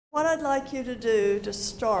What I'd like you to do to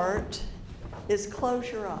start is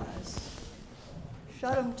close your eyes.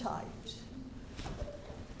 Shut them tight.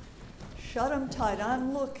 Shut them tight.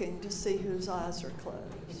 I'm looking to see whose eyes are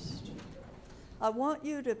closed. I want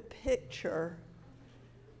you to picture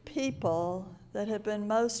people that have been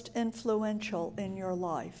most influential in your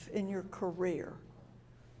life, in your career.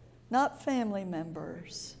 Not family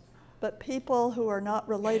members, but people who are not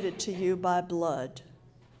related to you by blood.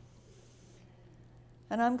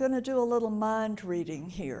 And I'm going to do a little mind reading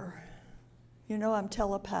here. You know I'm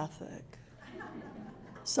telepathic.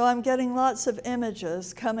 So I'm getting lots of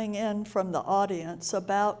images coming in from the audience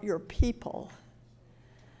about your people.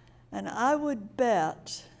 And I would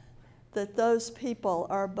bet that those people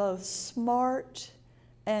are both smart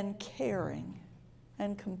and caring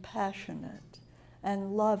and compassionate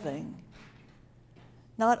and loving.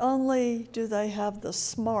 Not only do they have the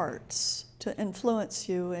smarts to influence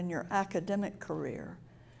you in your academic career,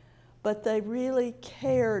 but they really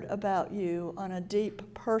cared about you on a deep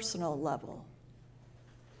personal level.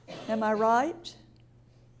 Am I right?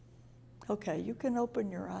 Okay, you can open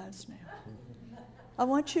your eyes now. I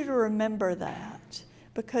want you to remember that,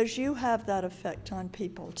 because you have that effect on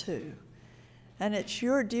people too. And it's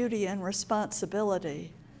your duty and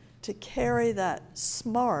responsibility to carry that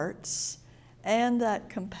smarts and that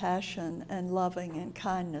compassion and loving and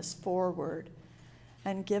kindness forward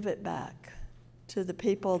and give it back to the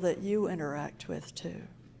people that you interact with too.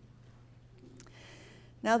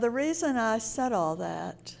 Now, the reason I said all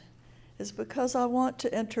that is because I want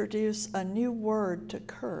to introduce a new word to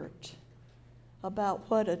Kurt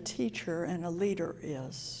about what a teacher and a leader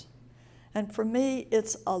is. And for me,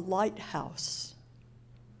 it's a lighthouse.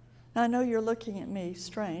 Now, I know you're looking at me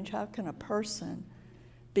strange. How can a person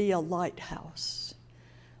be a lighthouse?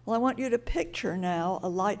 Well, I want you to picture now a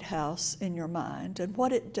lighthouse in your mind and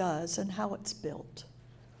what it does and how it's built.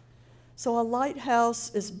 So a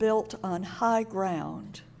lighthouse is built on high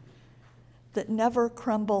ground that never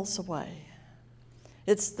crumbles away.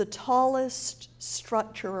 It's the tallest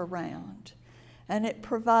structure around, and it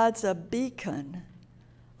provides a beacon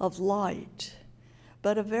of light,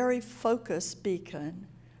 but a very focused beacon.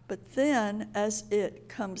 But then, as it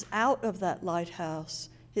comes out of that lighthouse,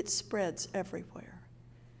 it spreads everywhere.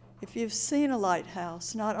 If you've seen a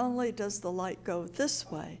lighthouse, not only does the light go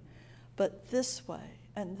this way, but this way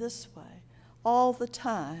and this way, all the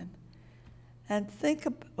time. And think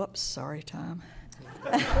of, oops, sorry, Tom.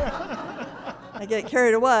 I get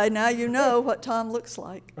carried away. Now you know what Tom looks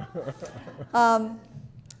like. And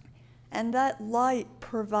that light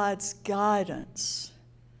provides guidance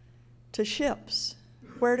to ships,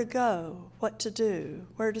 where to go, what to do,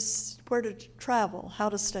 where to travel, how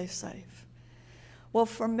to stay safe. Well,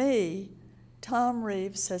 for me, Tom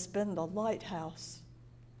Reeves has been the lighthouse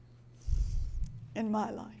in my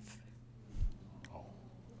life.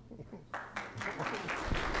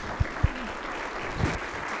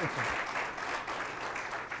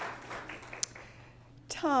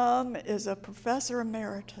 Tom is a professor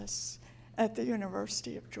emeritus at the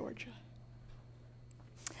University of Georgia.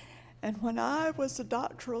 And when I was a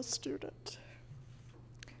doctoral student,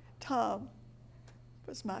 Tom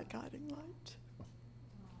was my guiding light.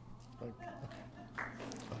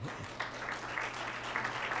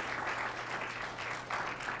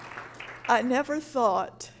 I never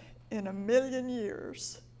thought in a million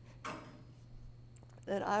years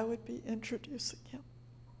that I would be introducing him.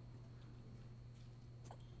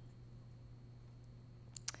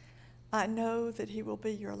 I know that he will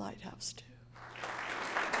be your lighthouse too.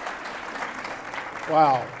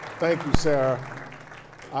 Wow, thank you, Sarah.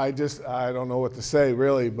 I don't know what to say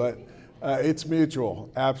really, but it's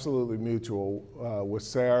mutual, absolutely mutual with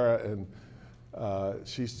Sarah, and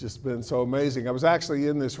she's just been so amazing. I was actually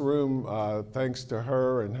in this room thanks to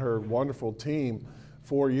her and her wonderful team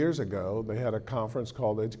 4 years ago. They had a conference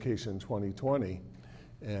called Education 2020,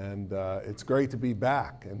 and it's great to be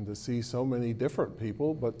back and to see so many different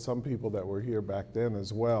people, but some people that were here back then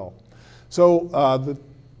as well. So the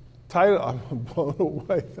title, I'm blown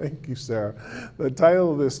away, thank you, Sarah. The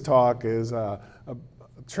title of this talk is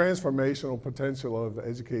Transformational Potential of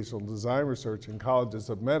Educational Design Research in Colleges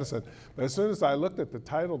of Medicine. But as soon as I looked at the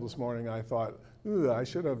title this morning, I thought, ooh, I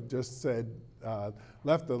should have just said,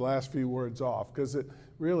 left the last few words off, because it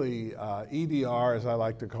really, EDR, as I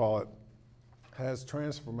like to call it, has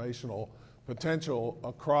transformational potential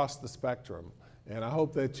across the spectrum. And I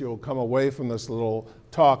hope that you'll come away from this little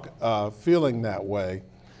talk feeling that way.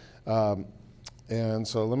 And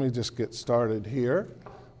so let me just get started here.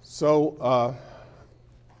 So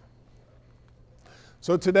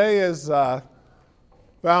today is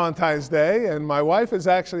Valentine's Day, and my wife is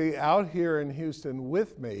actually out here in Houston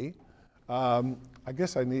with me. I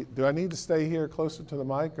guess do I need to stay here closer to the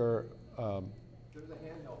mic, or? There's a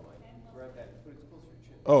handheld mic. Grab that, put it closer to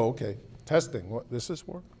your chin. Oh, okay. Testing. What, this is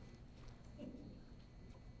work?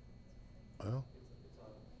 Well,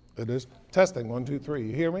 it is. Testing. 1, 2, 3.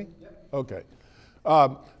 You hear me? Yep. Okay.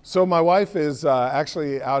 So my wife is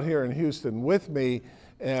actually out here in Houston with me,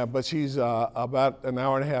 but she's about an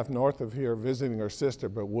hour and a half north of here visiting her sister,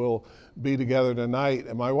 but we'll be together tonight.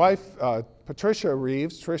 And my wife, Patricia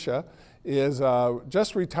Reeves, Tricia, is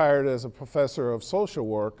just retired as a professor of social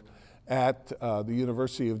work at the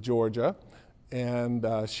University of Georgia. And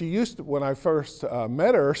she used to, when I first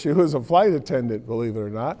met her, she was a flight attendant, believe it or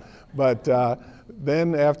not. But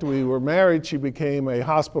then after we were married, she became a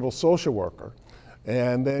hospital social worker.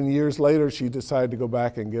 And then years later, she decided to go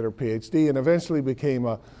back and get her PhD and eventually became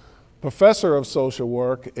a professor of social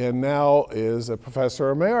work and now is a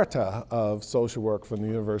professor emerita of social work from the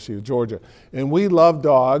University of Georgia. And we love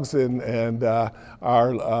dogs, and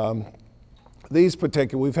these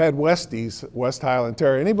particular, we've had Westies, West Highland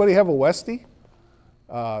Terrier. Anybody have a Westie?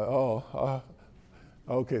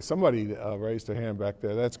 Okay, somebody raised their hand back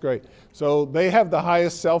there. That's great. So they have the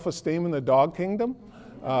highest self-esteem in the dog kingdom.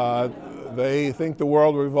 They think the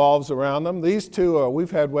world revolves around them. These two,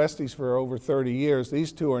 we've had Westies for over 30 years.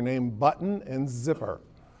 These two are named Button and Zipper.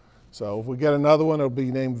 So if we get another one, it'll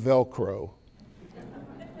be named Velcro.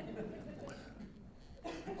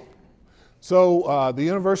 So the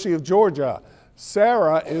University of Georgia.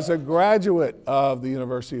 Sarah is a graduate of the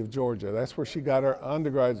University of Georgia. That's where she got her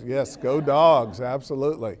undergraduate. Yes, go dogs,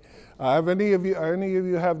 absolutely. Have any of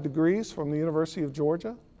you have degrees from the University of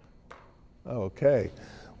Georgia? Okay,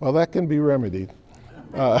 well, that can be remedied.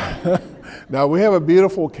 Now, we have a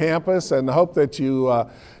beautiful campus and hope that you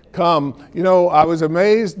come. You know, I was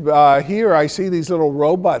amazed here. I see these little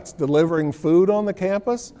robots delivering food on the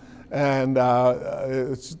campus. And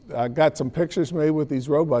I got some pictures made with these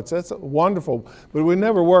robots. That's wonderful. But it would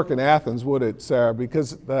never work in Athens, would it, Sarah?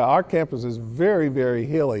 Because our campus is very, very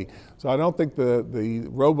hilly. So I don't think the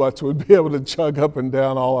robots would be able to chug up and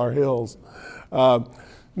down all our hills.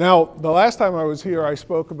 Now, the last time I was here, I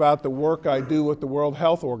spoke about the work I do with the World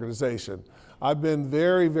Health Organization. I've been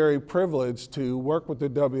very, very privileged to work with the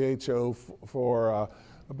WHO for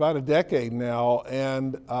about a decade now,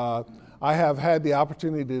 and I have had the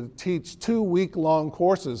opportunity to teach 2 week-long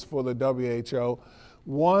courses for the WHO.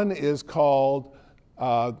 One is called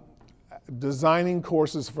Designing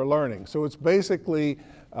Courses for Learning. So it's basically,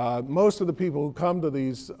 most of the people who come to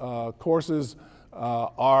these courses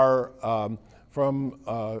are from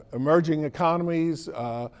emerging economies,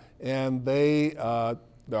 and they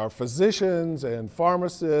are physicians and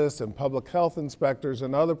pharmacists and public health inspectors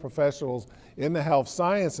and other professionals in the health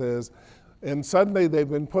sciences. And suddenly they've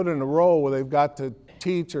been put in a role where they've got to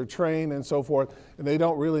teach or train and so forth, and they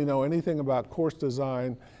don't really know anything about course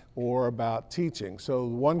design or about teaching. So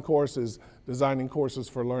one course is Designing Courses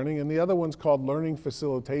for Learning, and the other one's called Learning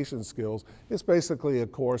Facilitation Skills. It's basically a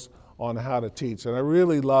course on how to teach, and I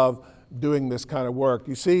really love doing this kind of work.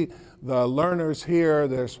 You see the learners here.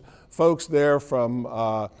 There's folks there from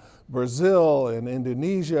Brazil and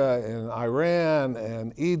Indonesia and Iran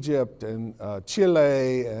and Egypt and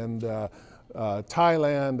Chile and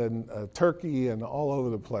Thailand and Turkey and all over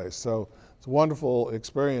the place. So it's wonderful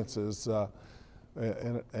experiences.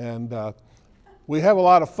 We have a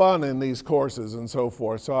lot of fun in these courses and so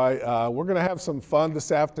forth. So we're going to have some fun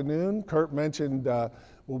this afternoon. Kurt mentioned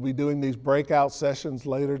we'll be doing these breakout sessions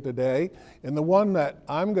later today. And the one that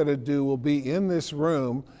I'm going to do will be in this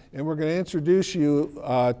room, and we're going to introduce you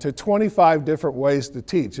to 25 different ways to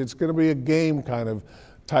teach. It's going to be a game kind of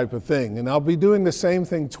type of thing. And I'll be doing the same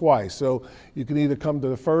thing twice. So you can either come to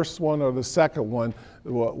the first one or the second one.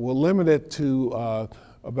 We'll limit it to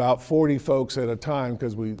about 40 folks at a time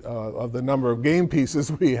because of the number of game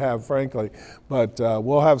pieces we have, frankly. But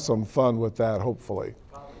we'll have some fun with that, hopefully.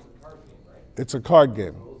 It's a card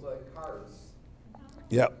game. Those like cards.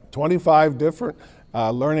 Yep, 25 different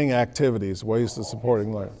learning activities, ways to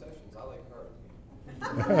supporting learning. I like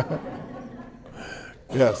cards.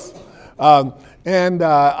 Yes.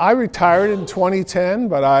 I retired in 2010,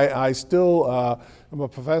 but I still am a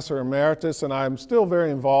professor emeritus, and I'm still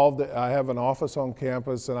very involved. I have an office on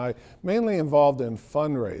campus, and I'm mainly involved in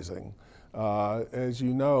fundraising. As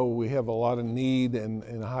you know, we have a lot of need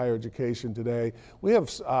in higher education today.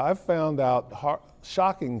 I've found out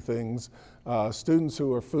shocking things. Students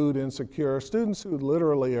who are food insecure, students who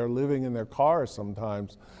literally are living in their cars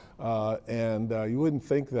sometimes, and you wouldn't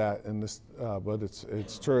think that in this, but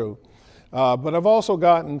it's true. But I've also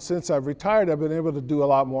gotten, since I've retired, I've been able to do a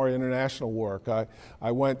lot more international work.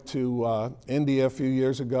 I went to India a few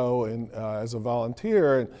years ago as a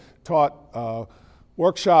volunteer and taught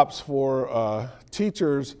workshops for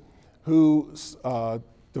teachers who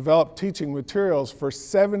developed teaching materials for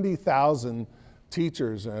 70,000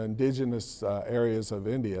 teachers in indigenous areas of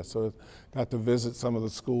India. So got to visit some of the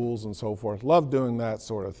schools and so forth. Love doing that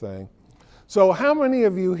sort of thing. So how many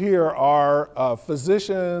of you here are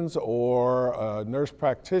physicians or nurse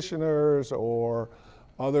practitioners or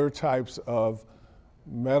other types of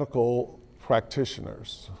medical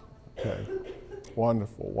practitioners? Okay,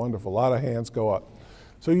 wonderful, wonderful. A lot of hands go up.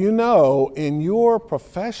 So you know, in your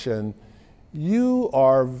profession, you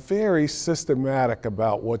are very systematic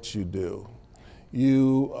about what you do.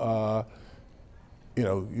 When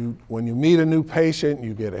you meet a new patient,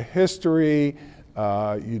 you get a history,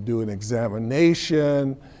 you do an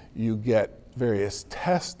examination, you get various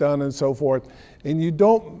tests done and so forth, and you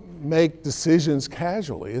don't make decisions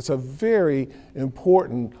casually. It's a very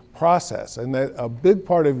important process, and that a big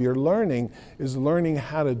part of your learning is learning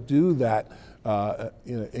how to do that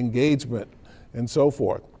engagement and so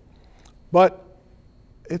forth. But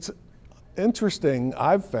it's interesting,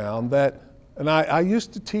 I've found that, and I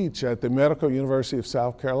used to teach at the Medical University of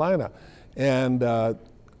South Carolina, and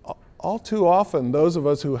all too often, those of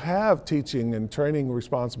us who have teaching and training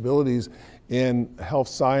responsibilities in health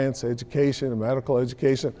science education and medical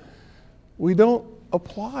education, we don't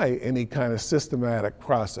apply any kind of systematic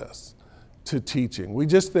process to teaching. We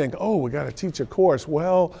just think, oh, we got to teach a course.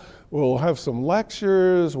 Well, we'll have some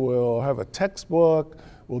lectures, we'll have a textbook,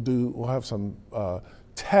 we'll have some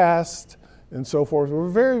tests and so forth. We're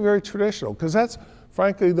very, very traditional, because that's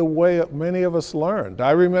frankly the way many of us learned.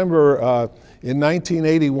 I remember in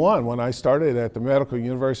 1981, when I started at the Medical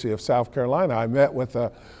University of South Carolina, I met with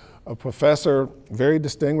a professor, very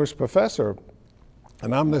distinguished professor,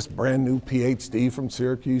 and I'm this brand new PhD from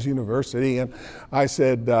Syracuse University, and I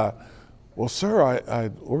said, well,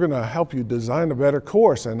 sir, we're going to help you design a better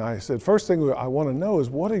course. And I said, first thing I want to know is,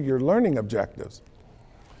 what are your learning objectives?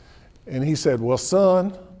 And he said, well,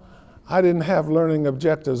 son, I didn't have learning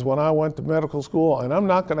objectives when I went to medical school, and I'm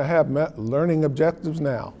not going to have learning objectives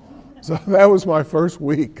now. So that was my first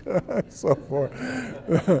week. So forth.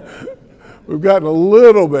 We've gotten a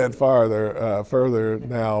little bit further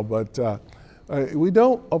now, but we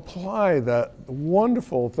don't apply the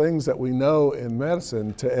wonderful things that we know in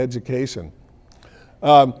medicine to education.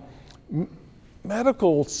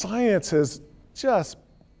 Medical science has just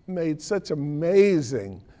made such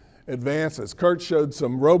amazing advances. Kurt showed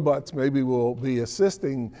some robots maybe will be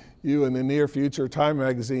assisting you in the near future. Time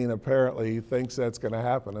magazine apparently thinks that's going to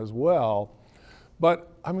happen as well.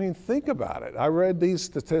 But I mean, think about it. I read these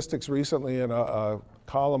statistics recently in a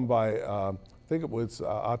column by, I think it was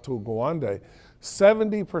Atul Gawande,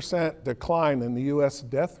 70% decline in the US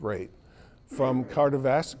death rate from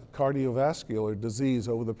cardiovascular disease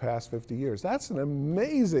over the past 50 years. That's an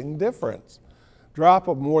amazing difference. Drop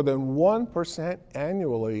of more than 1%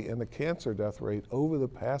 annually in the cancer death rate over the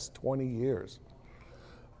past 20 years.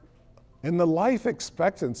 And the life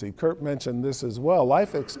expectancy, Kurt mentioned this as well,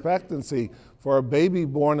 life expectancy for a baby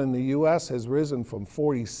born in the US has risen from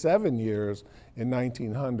 47 years in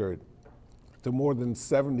 1900 to more than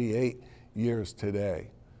 78 years today.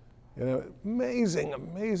 You know, amazing,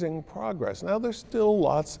 amazing progress. Now there's still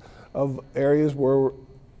lots of areas where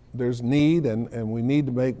there's need and we need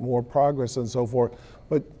to make more progress and so forth.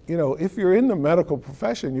 But you know, if you're in the medical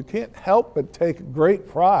profession, you can't help but take great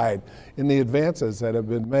pride in the advances that have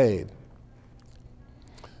been made.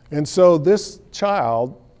 And so this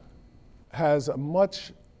child has a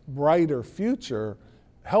much brighter future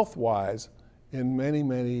health-wise in many,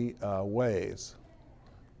 many ways.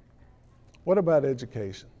 What about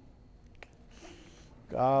education?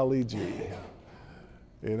 Golly gee.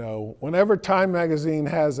 You know, whenever Time magazine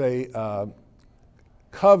has a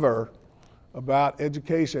cover about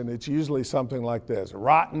education, it's usually something like this: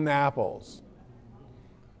 rotten apples.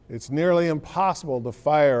 It's nearly impossible to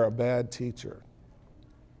fire a bad teacher.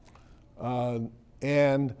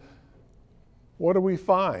 And what do we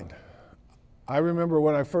find? I remember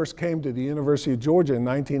when I first came to the University of Georgia in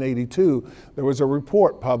 1982, there was a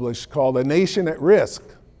report published called "A Nation at Risk"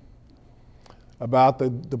 about the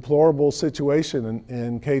deplorable situation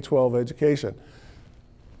in K-12 education.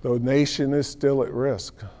 The nation is still at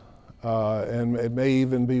risk, and it may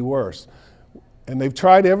even be worse. And they've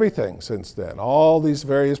tried everything since then, all these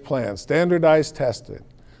various plans: standardized testing,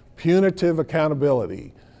 punitive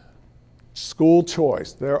accountability, school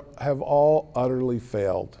choice. They have all utterly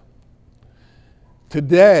failed.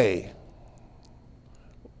 Today,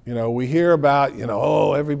 You know, we hear about,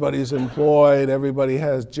 oh, everybody's employed, everybody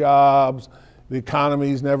has jobs, the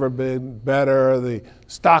economy's never been better, the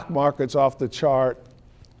stock market's off the chart.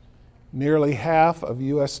 Nearly half of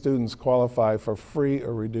US students qualify for free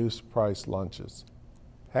or reduced price lunches.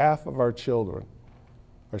 Half of our children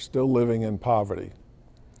are still living in poverty.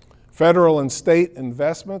 Federal and state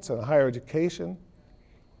investments in higher education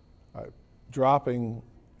are dropping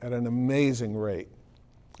at an amazing rate.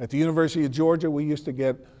 At the University of Georgia, we used to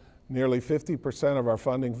get nearly 50% of our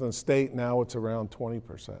funding from the state. Now it's around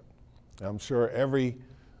 20%. I'm sure every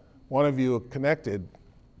one of you connected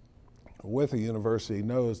with a university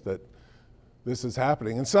knows that this is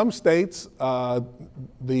happening. In some states,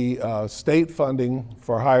 the state funding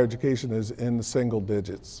for higher education is in the single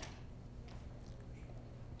digits.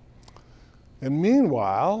 And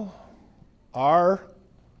meanwhile, our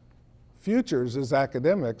futures as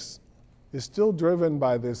academics is still driven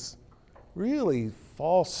by this really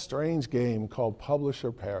false, strange game called publish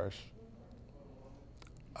or perish.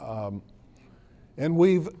 And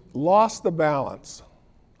we've lost the balance,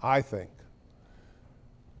 I think.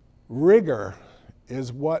 Rigor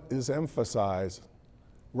is what is emphasized.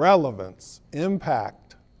 Relevance,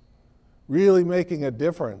 impact, really making a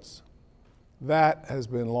difference. That has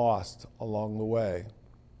been lost along the way.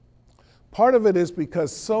 Part of it is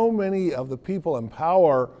because so many of the people in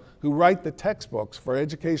power who write the textbooks for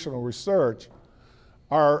educational research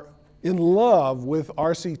are in love with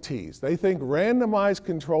RCTs. They think randomized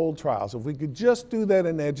controlled trials, if we could just do that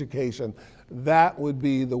in education, that would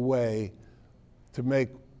be the way to make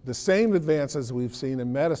the same advances we've seen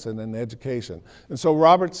in medicine and education. And so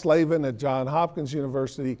Robert Slavin at Johns Hopkins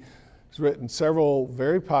University has written several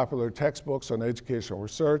very popular textbooks on educational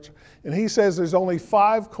research, and he says there's only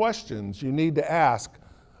 5 questions you need to ask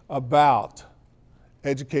about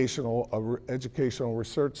educational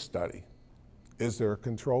research study. Is there a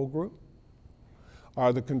control group?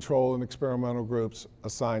 Are the control and experimental groups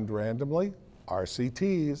assigned randomly?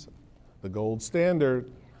 RCTs, the gold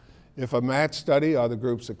standard. If a match study, are the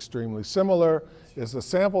groups extremely similar? Is the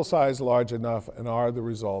sample size large enough, and are the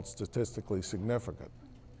results statistically significant?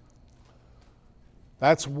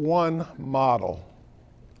 That's one model.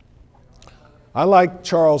 I like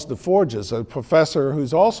Charles DeForges, a professor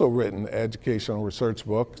who's also written educational research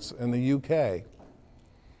books in the UK.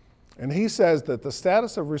 And he says that the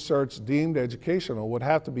status of research deemed educational would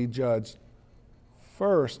have to be judged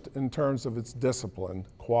first in terms of its discipline,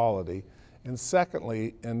 quality, and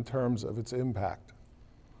secondly, in terms of its impact.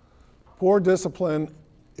 Poor discipline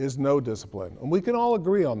is no discipline, and we can all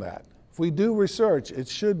agree on that. If we do research, it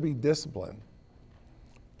should be discipline.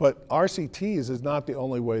 But RCTs is not the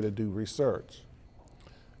only way to do research.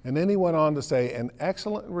 And then he went on to say, an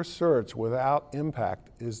excellent research without impact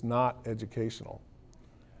is not educational.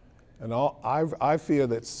 And I fear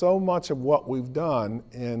that so much of what we've done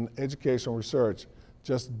in educational research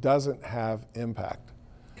just doesn't have impact.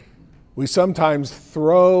 We sometimes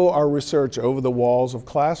throw our research over the walls of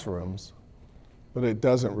classrooms, but it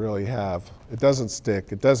doesn't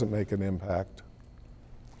stick, it doesn't make an impact.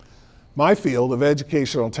 My field of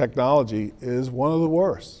educational technology is one of the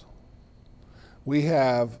worst. We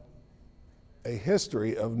have a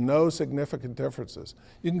history of no significant differences.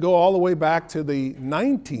 You can go all the way back to the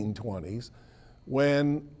 1920s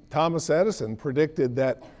when Thomas Edison predicted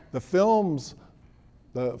that the films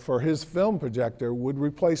for his film projector would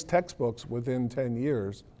replace textbooks within 10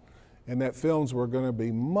 years, and that films were going to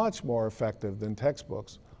be much more effective than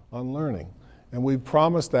textbooks on learning. And we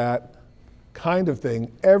promised that kind of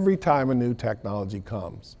thing every time a new technology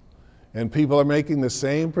comes. And people are making the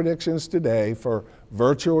same predictions today for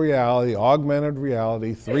virtual reality, augmented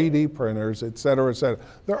reality, 3D printers, et cetera, et cetera.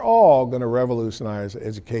 They're all going to revolutionize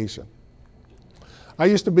education. I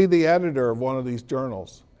used to be the editor of one of these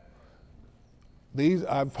journals.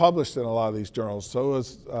 I've published in a lot of these journals, so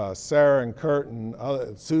is Sarah and Kurt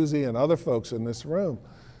and Susie and other folks in this room.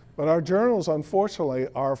 But our journals, unfortunately,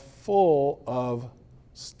 are full of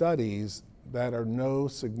studies that are no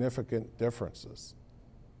significant differences.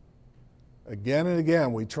 Again and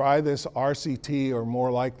again, we try this RCT, or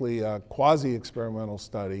more likely a quasi-experimental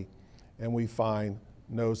study, and we find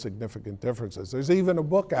no significant differences. There's even a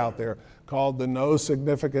book out there called The No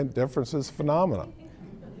Significant Differences Phenomenon.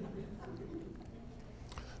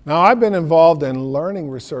 Now, I've been involved in learning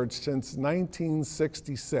research since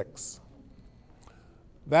 1966.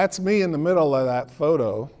 That's me in the middle of that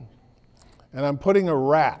photo, and I'm putting a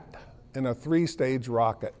rat in a 3-stage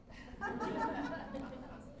rocket.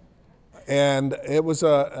 And it was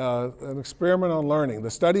an experiment on learning. The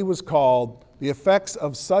study was called The Effects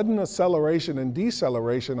of Sudden Acceleration and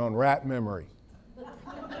Deceleration on Rat Memory.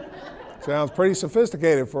 Sounds pretty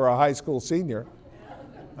sophisticated for a high school senior.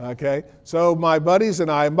 Okay, so my buddies and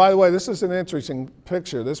I, and by the way, this is an interesting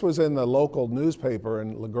picture. This was in the local newspaper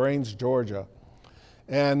in LaGrange, Georgia.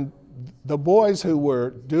 And the boys who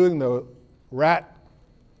were doing the rat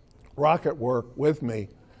rocket work with me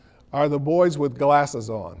are the boys with glasses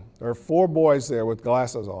on. There are 4 boys there with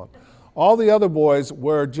glasses on. All the other boys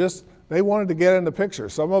were just, they wanted to get in the picture.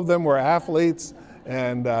 Some of them were athletes,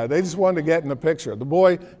 and they just wanted to get in the picture. The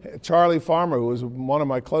boy, Charlie Farmer, who was one of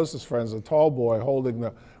my closest friends, a tall boy holding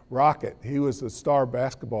the rocket, he was the star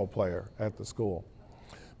basketball player at the school.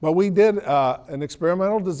 But we did an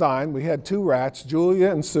experimental design. We had 2 rats,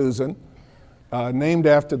 Julia and Susan, named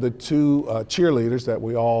after the 2 cheerleaders that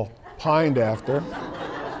we all pined after.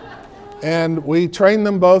 And we trained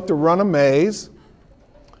them both to run a maze,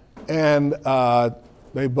 and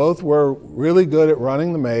they both were really good at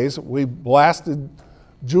running the maze. We blasted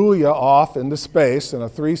Julia off into space in a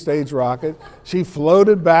 3-stage rocket. She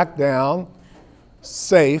floated back down,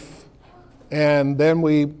 safe, and then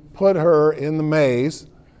we put her in the maze,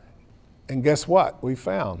 and guess what we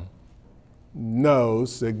found? No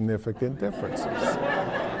significant differences.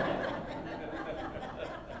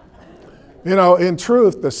 You know, in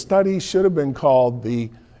truth, the study should have been called the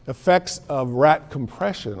effects of rat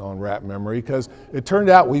compression on rat memory, because it turned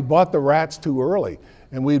out we bought the rats too early,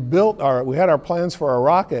 and we had our plans for our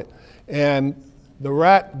rocket, and the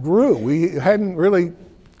rat grew. We hadn't really,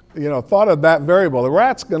 thought of that variable. The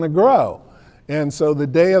rat's going to grow, and so the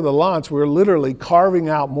day of the launch, we were literally carving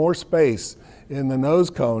out more space in the nose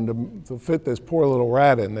cone to fit this poor little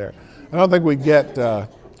rat in there. I don't think we'd get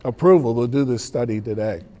approval to do this study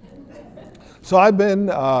today. So I've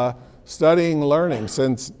been studying learning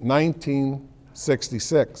since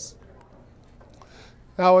 1966.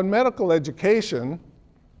 Now in medical education,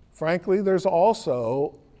 frankly, there's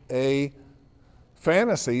also a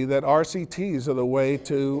fantasy that RCTs are the way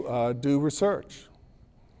to do research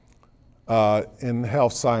in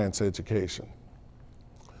health science education.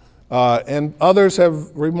 And others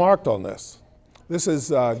have remarked on this. This is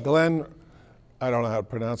Glenn, I don't know how to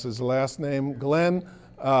pronounce his last name. Glenn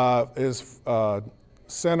is from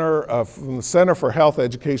the Center for Health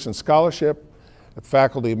Education Scholarship at the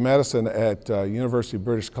Faculty of Medicine at University of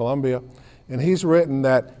British Columbia. And he's written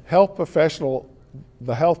that the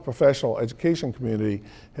health professional education community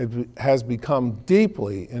has become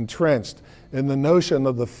deeply entrenched in the notion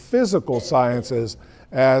of the physical sciences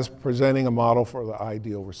as presenting a model for the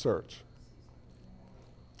ideal research.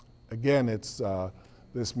 Again, it's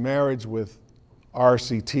this marriage with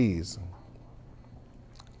RCTs.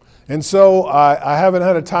 And so I haven't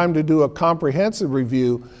had a time to do a comprehensive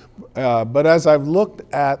review, but as I've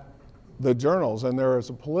looked at the journals, and there is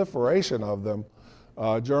a proliferation of them,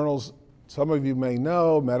 journals some of you may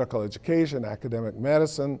know, medical education, academic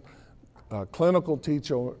medicine, clinical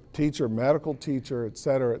teacher, medical teacher, et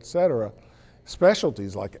cetera,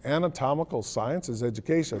 specialties like anatomical sciences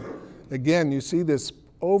education. Again, you see this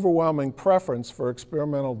overwhelming preference for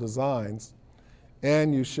experimental designs,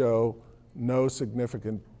 and you show no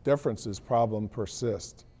significant differences. Problem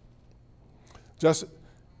persists. Just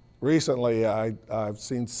recently, I've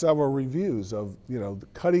seen several reviews of the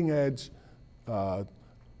cutting edge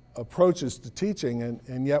approaches to teaching,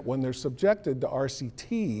 and yet when they're subjected to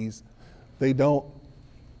RCTs, they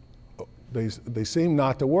seem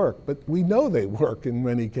not to work, but we know they work in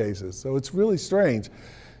many cases, so it's really strange.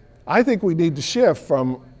 I think we need to shift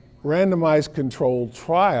from randomized controlled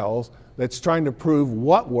trials that's trying to prove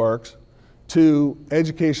what works to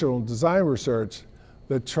educational design research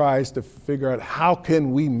that tries to figure out how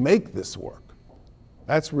can we make this work.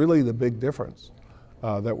 That's really the big difference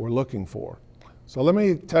that we're looking for. So let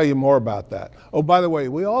me tell you more about that. Oh, by the way,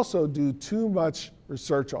 we also do too much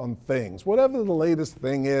research on things. Whatever the latest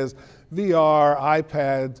thing is, VR,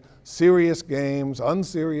 iPads, serious games,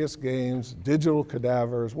 unserious games, digital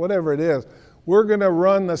cadavers, whatever it is, we're going to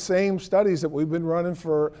run the same studies that we've been running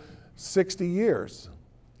for 60 years.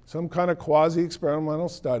 Some kind of quasi-experimental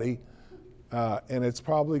study, and it's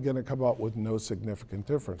probably going to come up with no significant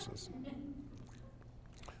differences.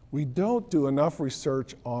 We don't do enough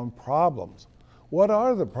research on problems. What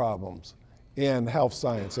are the problems in health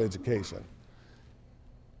science education?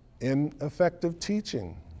 Ineffective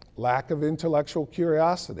teaching, lack of intellectual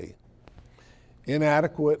curiosity,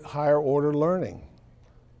 inadequate higher order learning,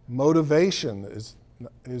 motivation is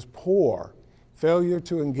poor, failure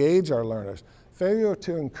to engage our learners, failure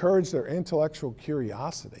to encourage their intellectual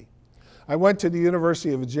curiosity. I went to the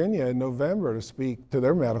University of Virginia in November to speak to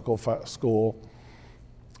their medical school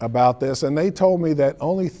about this, and they told me that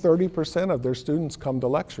only 30% of their students come to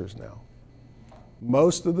lectures now.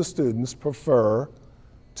 Most of the students prefer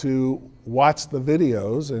to watch the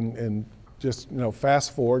videos and just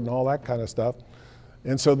fast forward and all that kind of stuff.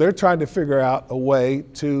 And so they're trying to figure out a way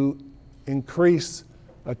to increase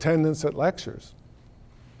attendance at lectures.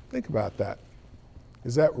 Think about that.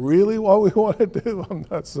 Is that really what we want to do? I'm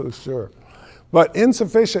not so sure. But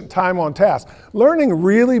insufficient time on task. Learning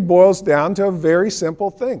really boils down to a very simple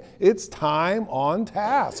thing. It's time on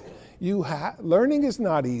task. Learning is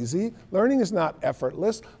not easy. Learning is not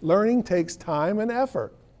effortless. Learning takes time and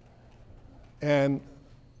effort. And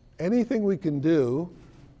anything we can do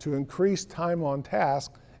to increase time on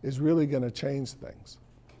task is really going to change things.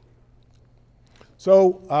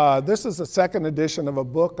 So this is the second edition of a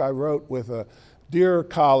book I wrote with a dear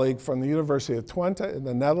colleague from the University of Twente in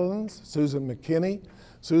the Netherlands, Susan McKinney.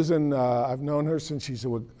 Susan, I've known her since she's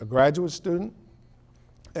a graduate student.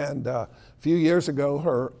 And a few years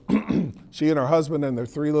ago, she and her husband and their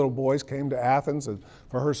 3 little boys came to Athens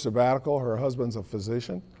for her sabbatical. Her husband's a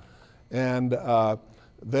physician. And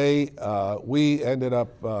we ended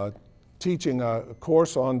up teaching a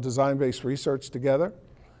course on design-based research together.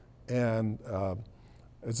 And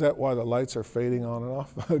is that why the lights are fading on and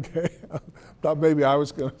off? Okay. Thought maybe I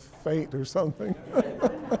was going to faint or something. Okay.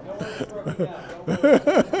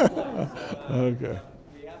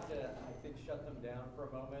 We have to, I think, shut them down for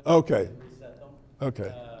a moment. Okay. And reset them.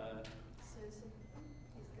 Okay.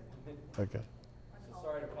 Okay. So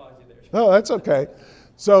sorry to pause you there. No, that's okay.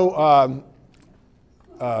 So,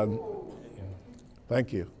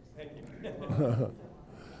 thank you. Thank you.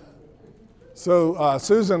 So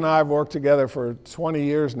Susan and I have worked together for 20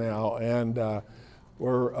 years now, and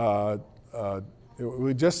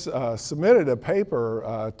we just submitted a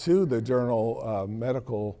paper to the journal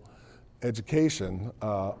Medical Education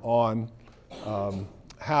on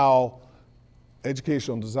how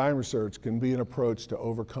educational design research can be an approach to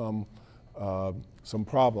overcome some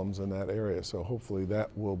problems in that area. So hopefully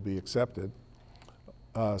that will be accepted.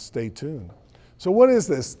 Stay tuned. So what is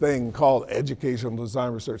this thing called educational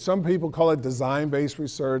design research? Some people call it design-based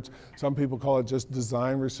research. Some people call it just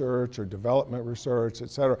design research or development research, et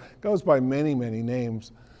cetera. It goes by many, many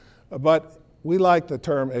names. But we like the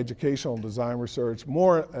term educational design research.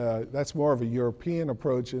 That's more of a European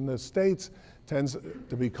approach. In the States, it tends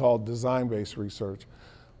to be called design-based research.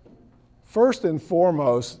 First and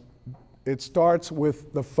foremost, it starts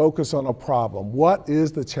with the focus on a problem. What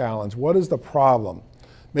is the challenge? What is the problem?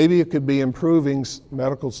 Maybe it could be improving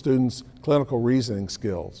medical students' clinical reasoning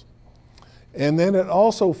skills. And then it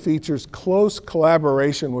also features close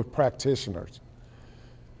collaboration with practitioners.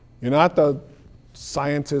 You're not the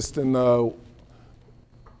scientist in the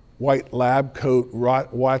white lab coat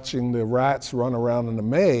watching the rats run around in a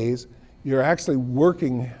maze. You're actually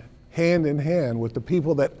working hand in hand with the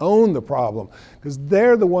people that own the problem, because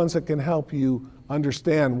they're the ones that can help you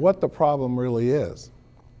understand what the problem really is.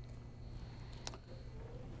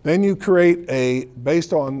 Then you create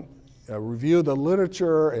based on a review of the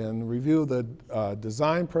literature and review of the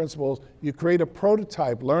design principles, you create a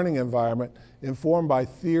prototype learning environment informed by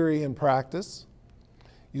theory and practice.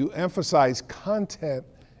 You emphasize content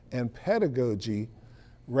and pedagogy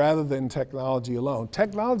rather than technology alone.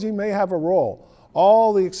 Technology may have a role.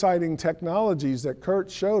 All the exciting technologies that Kurt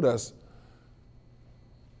showed us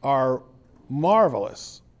are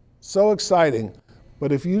marvelous, so exciting.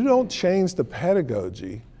 But if you don't change the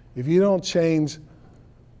pedagogy, if you don't change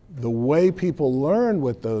the way people learn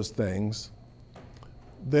with those things,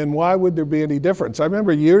 then why would there be any difference? I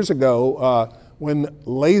remember years ago when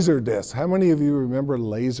Laserdisc, how many of you remember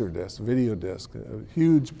Laserdisc, video disc,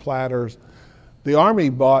 huge platters? The Army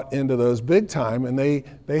bought into those big time, and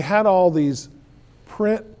they had all these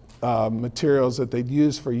print materials that they'd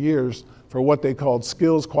used for years for what they called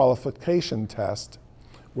skills qualification test,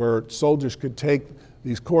 where soldiers could take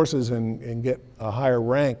these courses and get a higher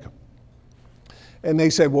rank. And they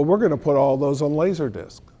said, well, we're going to put all those on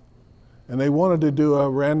Laserdisc. And they wanted to do a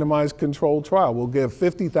randomized controlled trial. We'll give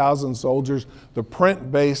 50,000 soldiers the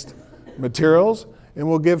print-based materials, and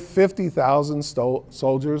we'll give 50,000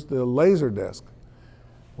 soldiers the Laserdisc.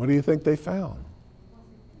 What do you think they found?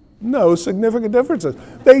 No significant differences.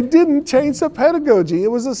 They didn't change the pedagogy. It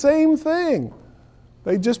was the same thing.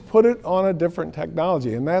 They just put it on a different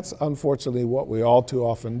technology, and that's unfortunately what we all too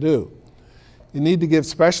often do. You need to give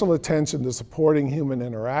special attention to supporting human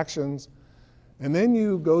interactions, and then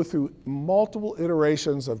you go through multiple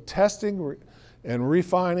iterations of testing and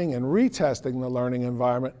refining and retesting the learning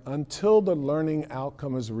environment until the learning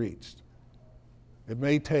outcome is reached. It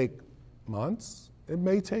may take months, it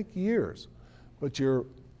may take years, but you're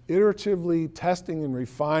iteratively testing and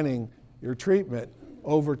refining your treatment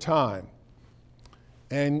over time.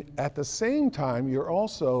 And at the same time, you're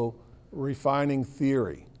also refining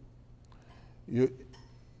theory.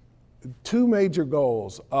 two major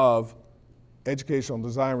goals of educational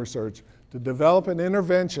design research: to develop an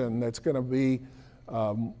intervention that's going to be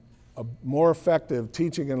a more effective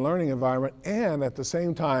teaching and learning environment, and at the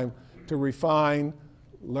same time to refine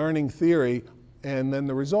learning theory. And then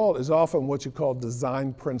the result is often what you call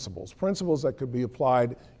design principles, principles that could be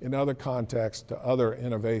applied in other contexts to other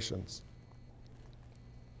innovations.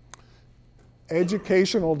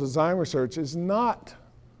 Educational design research is not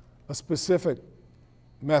a specific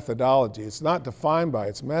methodology. It's not defined by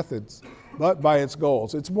its methods, but by its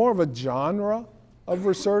goals. It's more of a genre of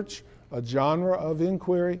research, a genre of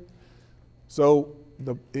inquiry. So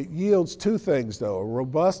it yields two things, though: a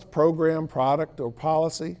robust program, product, or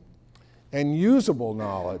policy, and usable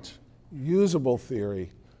knowledge, usable theory,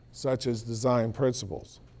 such as design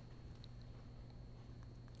principles.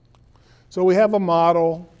 So we have a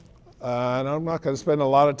model, and I'm not going to spend a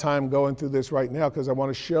lot of time going through this right now because I want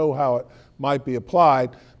to show how it might be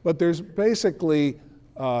applied, but there's basically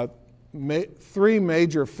three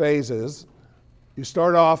major phases. You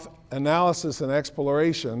start off analysis and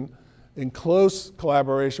exploration in close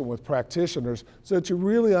collaboration with practitioners so that you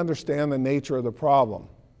really understand the nature of the problem.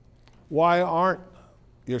 Why aren't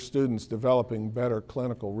your students developing better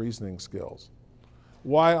clinical reasoning skills?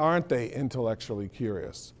 Why aren't they intellectually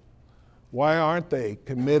curious? Why aren't they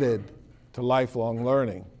committed to lifelong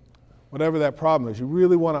learning? Whatever that problem is, you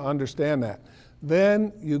really want to understand that.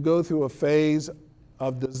 Then you go through a phase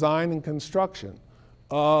of design and construction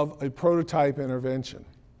of a prototype intervention.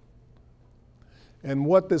 And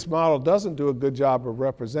what this model doesn't do a good job of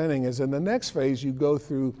representing is in the next phase you go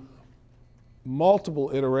through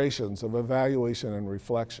multiple iterations of evaluation and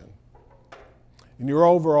reflection. And your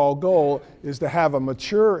overall goal is to have a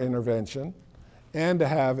mature intervention and to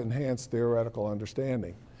have enhanced theoretical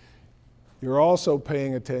understanding. You're also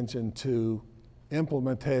paying attention to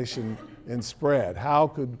implementation and spread. How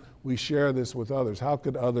could we share this with others? How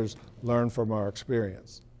could others learn from our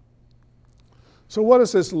experience? So what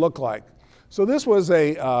does this look like? So this was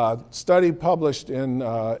a study published in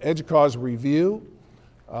EDUCAUSE Review.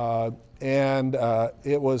 And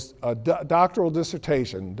it was a doctoral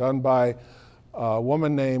dissertation done by a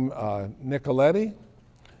woman named Nicoletti,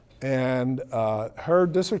 and her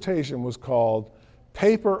dissertation was called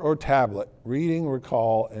Paper or Tablet: Reading,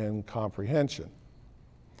 Recall, and Comprehension.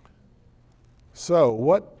 So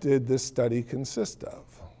what did this study consist of?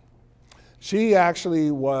 She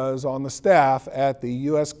actually was on the staff at the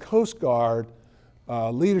U.S. Coast Guard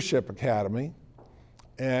Leadership Academy.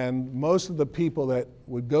 And most of the people that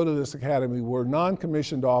would go to this academy were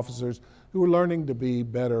non-commissioned officers who were learning to be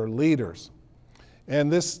better leaders.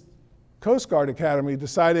 And this Coast Guard Academy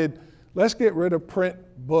decided, let's get rid of print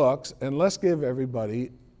books and let's give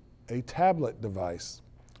everybody a tablet device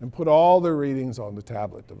and put all their readings on the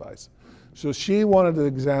tablet device. So she wanted to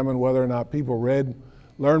examine whether or not people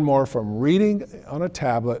learn more from reading on a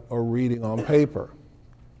tablet or reading on paper.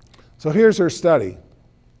 So here's her study.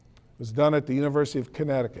 It was done at the University of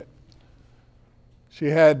Connecticut. She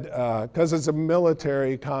had, because it's a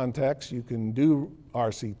military context, you can do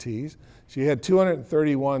RCTs. She had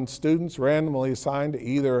 231 students randomly assigned to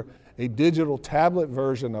either a digital tablet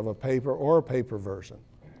version of a paper or a paper version.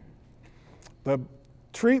 The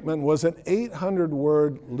treatment was an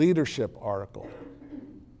 800-word leadership article.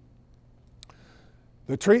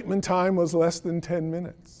 The treatment time was less than 10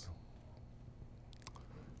 minutes.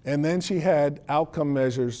 And then she had outcome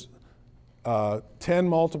measures, 10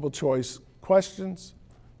 multiple choice questions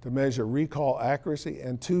to measure recall accuracy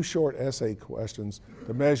and 2 short essay questions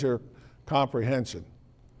to measure comprehension.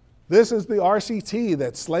 This is the RCT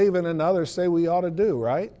that Slavin and others say we ought to do,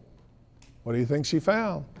 right? What do you think she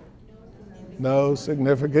found? No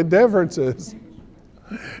significant differences.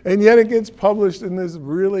 And yet it gets published in this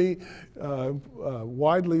really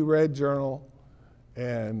widely read journal,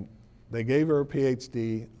 and they gave her a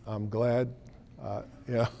PhD. I'm glad,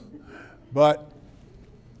 yeah. But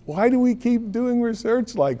why do we keep doing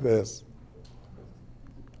research like this?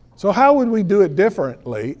 So how would we do it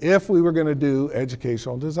differently if we were going to do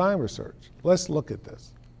educational design research? Let's look at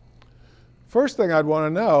this. First thing I'd want to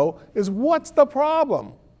know is, what's the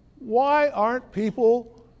problem? Why aren't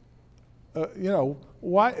people,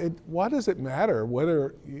 why does it matter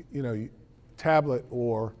whether, tablet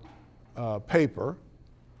or paper?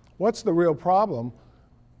 What's the real problem?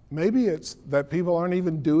 Maybe it's that people aren't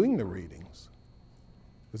even doing the readings.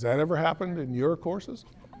 Has that ever happened in your courses?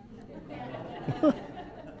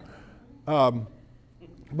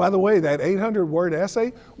 By the way, that 800-word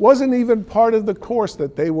essay wasn't even part of the course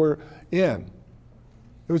that they were in.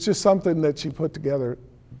 It was just something that she put together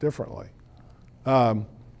differently.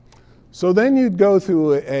 So then you'd go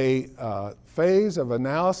through a phase of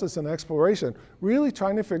analysis and exploration, really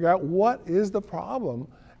trying to figure out what is the problem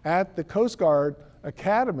at the Coast Guard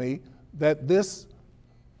Academy that this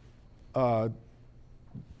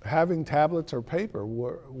having tablets or paper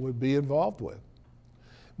would be involved with.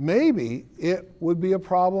 Maybe it would be a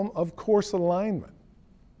problem of course alignment.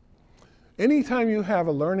 Anytime you have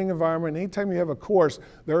a learning environment, anytime you have a course,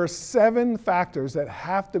 there are 7 factors that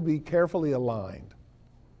have to be carefully aligned.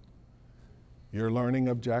 Your learning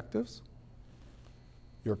objectives,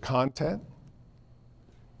 your content,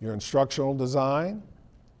 your instructional design,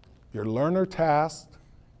 your learner tasks,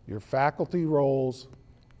 your faculty roles,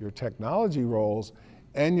 your technology roles,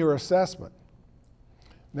 and your assessment.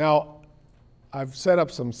 Now, I've set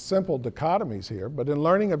up some simple dichotomies here, but in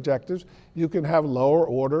learning objectives, you can have lower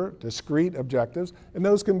order, discrete objectives, and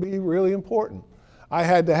those can be really important. I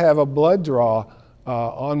had to have a blood draw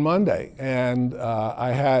on Monday, and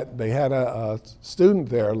they had a student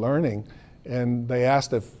there learning, and they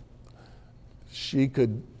asked if she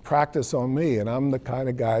could practice on me, and I'm the kind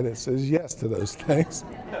of guy that says yes to those things.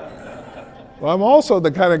 Well, I'm also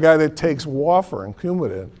the kind of guy that takes warfarin,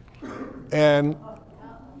 Coumadin, and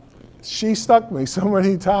she stuck me so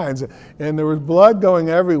many times, and there was blood going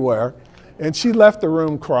everywhere, and she left the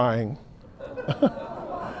room crying.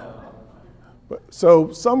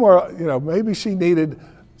 So somewhere, maybe she needed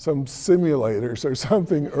some simulators or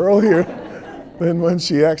something earlier than when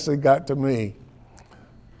she actually got to me.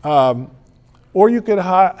 Or you could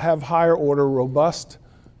have higher order robust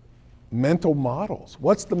mental models.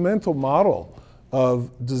 What's the mental model of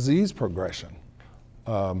disease progression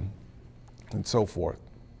and so forth?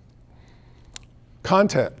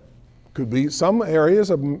 Content could be some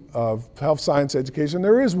areas of health science education.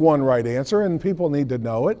 There is one right answer and people need to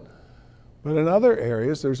know it. But in other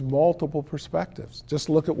areas, there's multiple perspectives. Just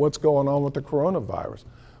look at what's going on with the coronavirus.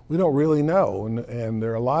 We don't really know, and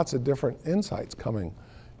there are lots of different insights coming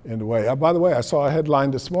into way. By the way, I saw a headline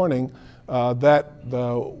this morning that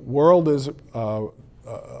the world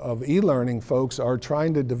of e-learning folks are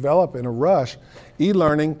trying to develop in a rush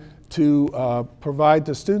e-learning to provide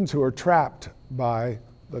to students who are trapped by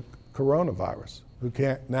the coronavirus, who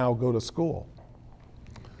can't now go to school.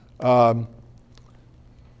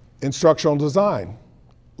 Instructional design.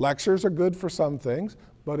 Lectures are good for some things,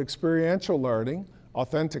 but experiential learning,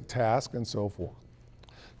 authentic tasks, and so forth.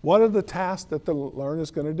 What are the tasks that the learner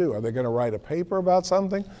is going to do? Are they going to write a paper about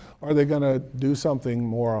something, or are they going to do something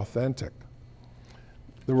more authentic?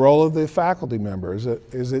 The role of the faculty member, is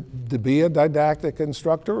it to be a didactic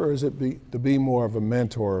instructor, or is it to be more of a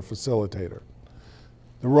mentor or facilitator?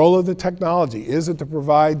 The role of the technology, is it to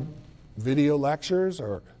provide video lectures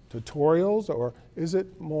or tutorials, or is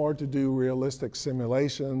it more to do realistic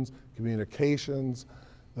simulations, communications,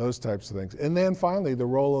 those types of things? And then finally, the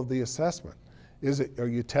role of the assessment. Are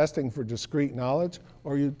you testing for discrete knowledge,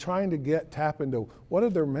 or are you trying to tap into what are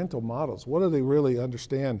their mental models? What do they really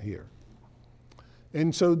understand here?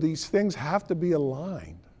 And so these things have to be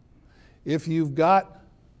aligned. If you've got,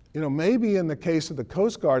 maybe in the case of the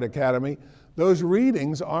Coast Guard Academy, those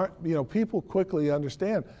readings aren't, people quickly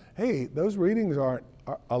understand, hey, those readings aren't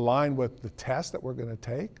aligned with the tests that we're going to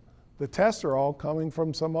take. The tests are all coming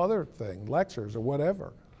from some other thing, lectures or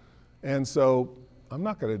whatever. And so I'm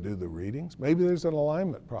not going to do the readings. Maybe there's an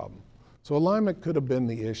alignment problem. So alignment could have been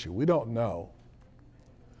the issue. We don't know.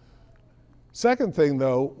 Second thing,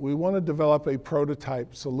 though, we want to develop a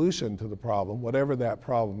prototype solution to the problem, whatever that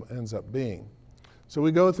problem ends up being. So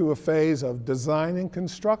we go through a phase of design and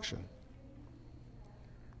construction.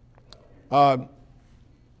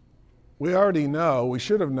 We already know, we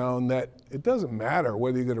should have known that it doesn't matter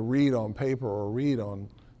whether you're going to read on paper or read on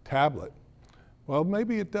tablet. Well,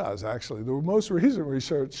 maybe it does, actually. The most recent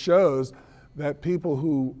research shows that people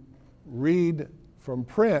who read from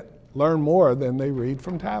print learn more than they read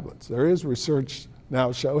from tablets. There is research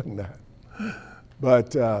now showing that.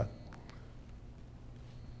 But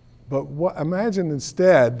imagine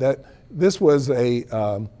instead that this was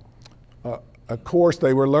a course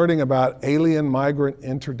they were learning about alien migrant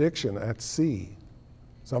interdiction at sea,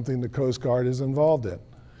 something the Coast Guard is involved in.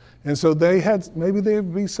 And so maybe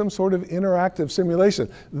there'd be some sort of interactive simulation.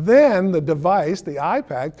 Then the device, the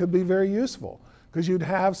iPad, could be very useful because you'd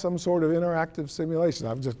have some sort of interactive simulation.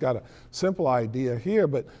 I've just got a simple idea here,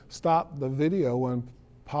 but stop the video when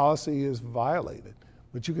policy is violated.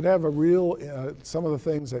 But you could have a real, some of the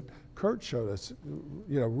things that Kurt showed us,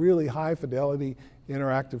 really high fidelity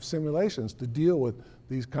interactive simulations to deal with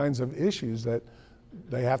these kinds of issues that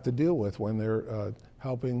they have to deal with when they're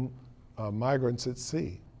helping migrants at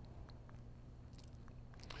sea.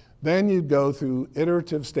 Then you'd go through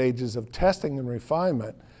iterative stages of testing and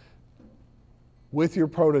refinement with your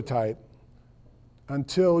prototype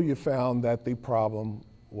until you found that the problem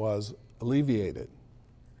was alleviated.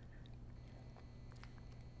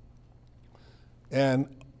 And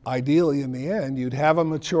ideally, in the end, you'd have a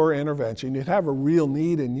mature intervention. You'd have a real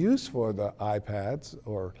need and use for the iPads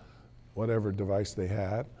or whatever device they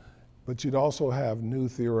had, but you'd also have new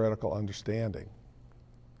theoretical understanding.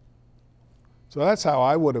 So that's how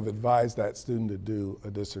I would have advised that student to do a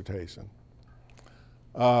dissertation.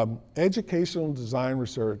 Educational design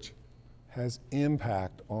research has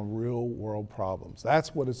impact on real world problems.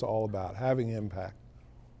 That's what it's all about, having impact.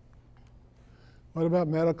 What about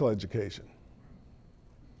medical education?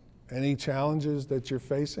 Any challenges that you're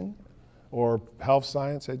facing? Or health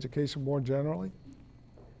science education more generally?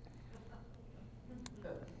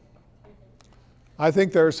 I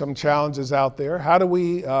think there are some challenges out there. How do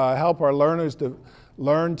we help our learners to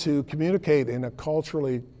learn to communicate in a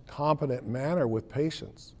culturally competent manner with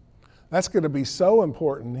patients? That's going to be so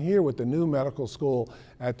important here with the new medical school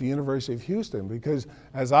at the University of Houston, because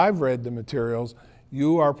as I've read the materials,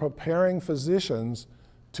 you are preparing physicians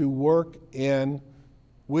to work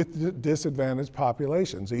with disadvantaged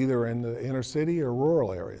populations, either in the inner city or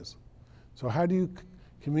rural areas. So how do you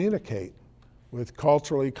communicate with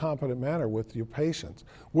culturally competent manner with your patients?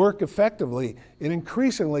 Work effectively in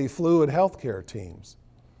increasingly fluid healthcare teams.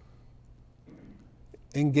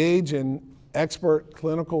 Engage in expert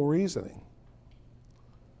clinical reasoning.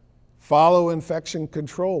 Follow infection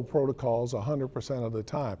control protocols 100% of the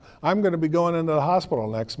time. I'm going to be going into the hospital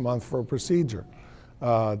next month for a procedure.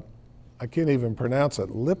 I can't even pronounce it.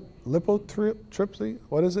 Lithotripsy?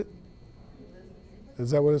 What is it?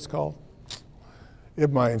 Is that what it's called? If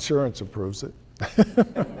my insurance approves it.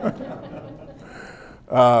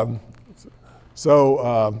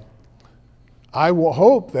 I will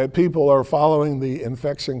hope that people are following the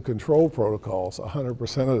infection control protocols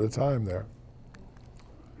 100% of the time there.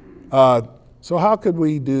 So how could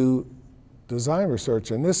we do design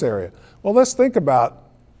research in this area? Well, let's think about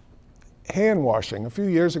hand washing. A few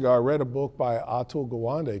years ago, I read a book by Atul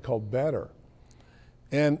Gawande called Better.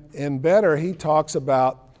 And in Better, he talks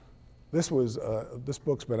about, this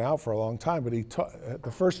book's been out for a long time, but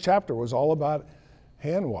the first chapter was all about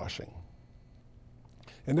hand washing.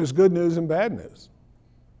 And there's good news and bad news.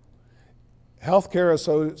 Healthcare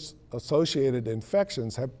associated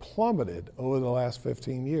infections have plummeted over the last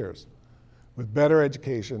 15 years with better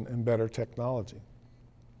education and better technology.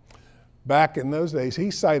 Back in those days,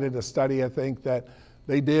 he cited a study, I think, that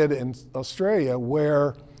they did in Australia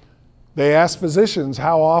where they asked physicians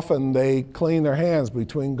how often they clean their hands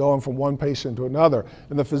between going from one patient to another.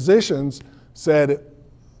 And the physicians said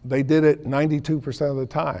they did it 92% of the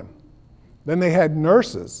time. Then they had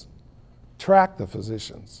nurses track the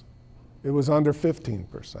physicians. It was under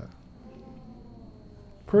 15%.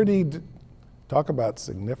 Talk about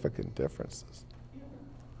significant differences.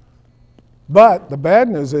 But the bad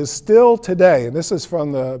news is still today, and this is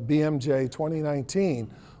from the BMJ 2019,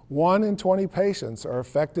 1 in 20 patients are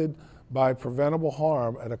affected by preventable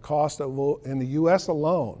harm at a cost of, in the US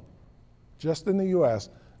alone, just in the US,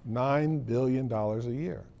 $9 billion a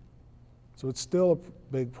year. So it's still a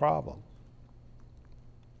big problem.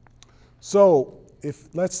 So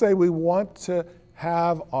let's say we want to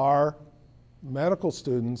have our medical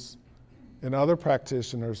students and other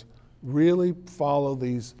practitioners really follow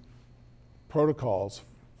these protocols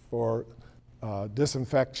for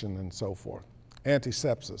disinfection and so forth,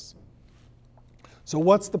 antisepsis. So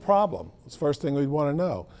what's the problem? It's the first thing we'd want to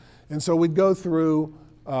know. And so we'd go through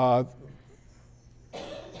an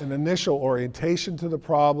initial orientation to the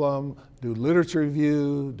problem, do literature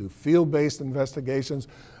review, do field-based investigations.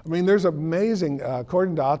 I mean, there's amazing,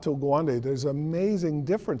 according to Atul Gawande, there's amazing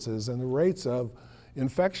differences in the rates of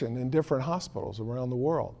infection in different hospitals around the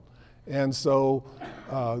world. And so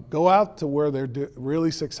go out to where they're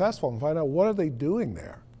really successful and find out what are they doing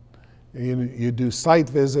there. You do site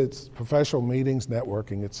visits, professional meetings,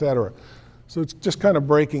 networking, et cetera. So it's just kind of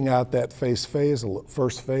breaking out that first phase a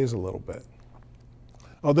little bit.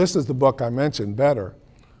 Oh, this is the book I mentioned, Better.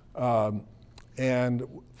 And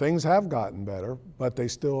things have gotten better, but they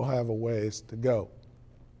still have a ways to go.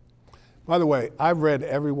 By the way, I've read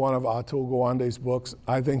every one of Atul Gawande's books.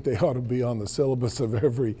 I think they ought to be on the syllabus of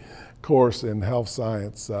every course in health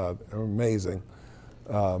science. They're amazing.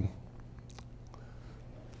 But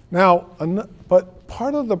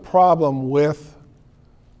part of the problem with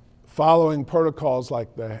following protocols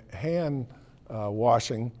like the hand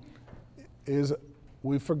washing is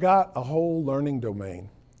we forgot a whole learning domain.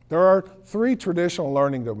 There are 3 traditional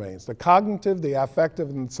learning domains: the cognitive, the affective,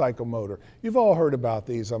 and the psychomotor. You've all heard about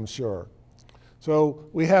these, I'm sure. So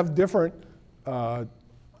we have different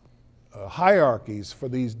hierarchies for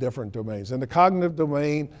these different domains. And the cognitive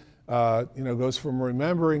domain goes from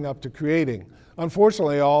remembering up to creating.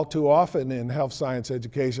 Unfortunately, all too often in health science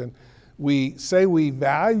education, we say we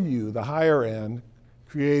value the higher end,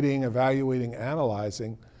 creating, evaluating,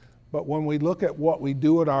 analyzing, but when we look at what we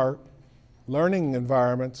do in our learning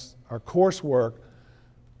environments, our coursework,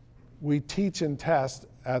 we teach and test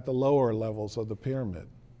at the lower levels of the pyramid.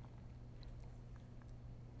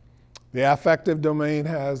 The affective domain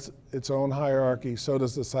has its own hierarchy, so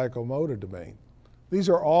does the psychomotor domain. These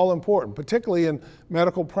are all important, particularly in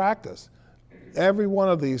medical practice. Every one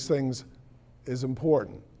of these things is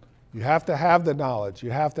important. You have to have the knowledge,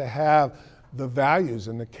 you have to have the values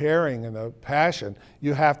and the caring and the passion,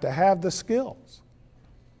 you have to have the skills.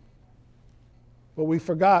 But we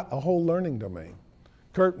forgot a whole learning domain.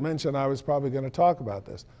 Kurt mentioned I was probably going to talk about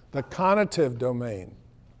this. The conative domain.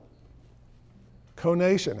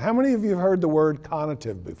 Conation. How many of you have heard the word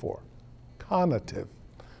conative before? Conative.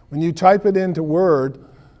 When you type it into Word,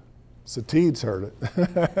 Satid's heard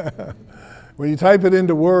it. When you type it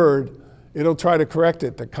into Word, it'll try to correct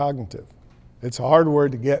it to cognitive. It's a hard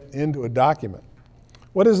word to get into a document.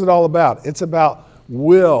 What is it all about? It's about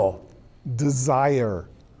will, desire,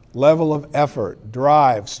 level of effort,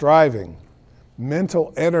 drive, striving,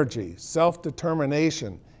 mental energy,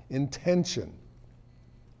 self-determination, intention.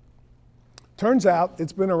 Turns out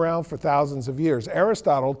it's been around for thousands of years.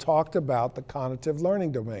 Aristotle talked about the conative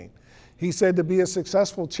learning domain. He said to be a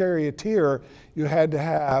successful charioteer, you had to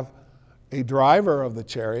have a driver of the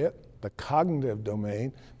chariot, the cognitive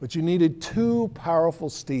domain, but you needed two powerful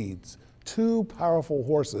steeds, two powerful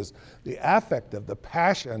horses, the affective, the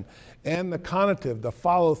passion, and the conative, the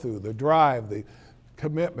follow-through, the drive, the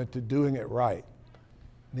commitment to doing it right.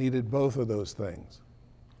 Needed both of those things.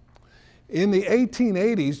 In the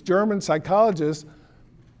 1880s, German psychologists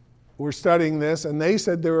were studying this, and they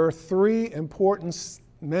said there are three important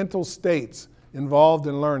mental states involved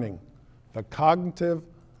in learning: the cognitive,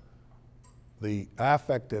 the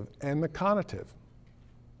affective, and the conative.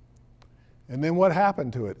 And then what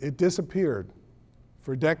happened to it? It disappeared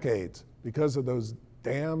for decades because of those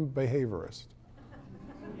damn behaviorists.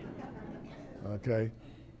 Okay?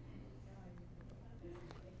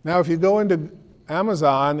 Now, if you go into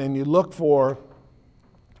Amazon and you look for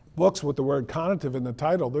books with the word conative in the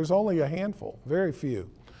title, there's only a handful, very few.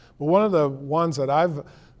 But one of the ones that I've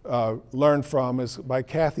learned from is by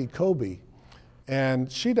Kathy Kobe.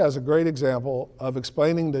 And she does a great example of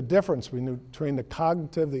explaining the difference between the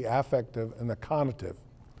cognitive, the affective, and the conative.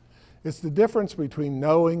 It's the difference between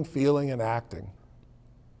knowing, feeling, and acting.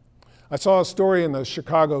 I saw a story in the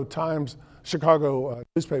Chicago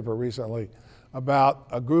newspaper recently about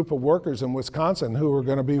a group of workers in Wisconsin who were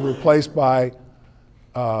going to be replaced by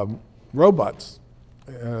robots.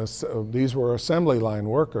 These were assembly line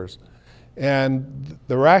workers. And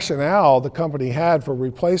the rationale the company had for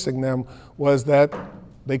replacing them was that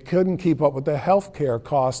they couldn't keep up with the health care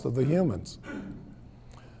cost of the humans.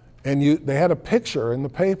 And they had a picture in the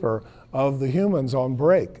paper of the humans on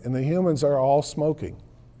break, and the humans are all smoking,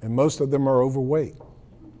 and most of them are overweight.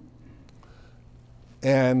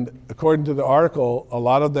 And according to the article, a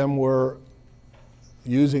lot of them were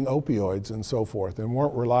using opioids and so forth and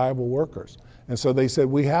weren't reliable workers. And so they said,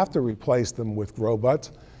 we have to replace them with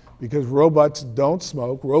robots because robots don't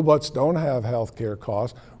smoke, robots don't have health care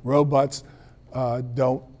costs, robots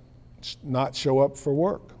don't not show up for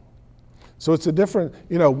work. So it's a different,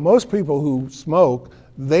 most people who smoke,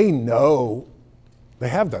 they know, they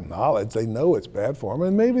have the knowledge, they know it's bad for them,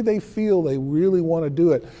 and maybe they feel they really want to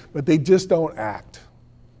do it, but they just don't act.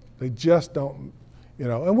 They just don't,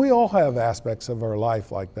 and we all have aspects of our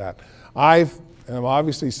life like that. I am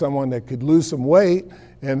obviously someone that could lose some weight,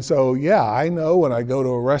 and so, yeah, I know when I go to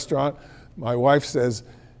a restaurant, my wife says,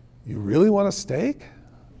 you really want a steak?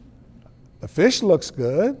 The fish looks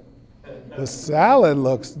good. The salad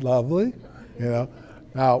looks lovely,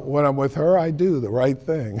 Now, when I'm with her, I do the right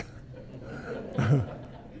thing.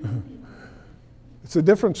 It's the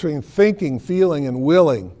difference between thinking, feeling, and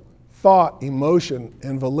willing. Thought, emotion,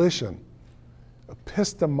 and volition,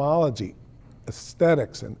 epistemology,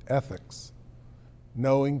 aesthetics, and ethics,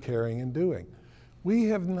 knowing, caring, and doing. We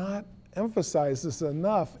have not emphasized this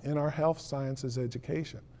enough in our health sciences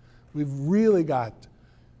education. We've really got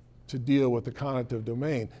to deal with the conative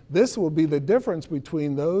domain. This will be the difference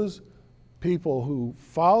between those people who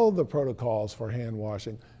follow the protocols for hand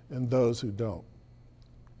washing and those who don't.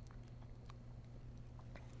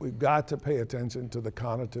 We've got to pay attention to the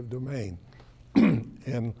conative domain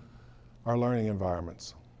in our learning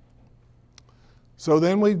environments. So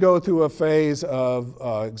then we go through a phase of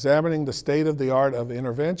examining the state of the art of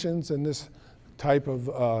interventions in this type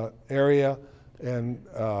of area and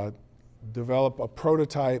develop a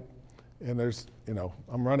prototype. And there's,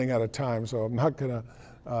 I'm running out of time, so I'm not going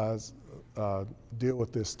to deal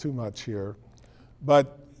with this too much here.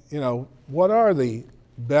 But, what are the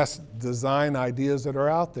best design ideas that are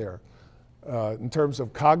out there in terms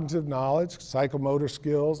of cognitive knowledge, psychomotor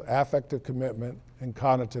skills, affective commitment, and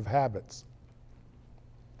cognitive habits?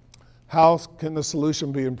 How can the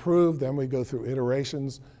solution be improved? Then we go through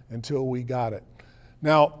iterations until we got it.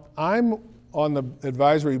 Now, I'm on the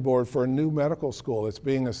advisory board for a new medical school that's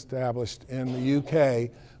being established in the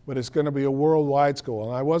UK, but it's going to be a worldwide school.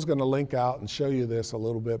 And I was going to link out and show you this a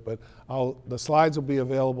little bit, but the slides will be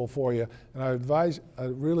available for you. And I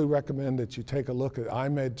really recommend that you take a look at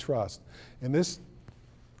IMED Trust. And this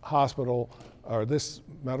hospital, or this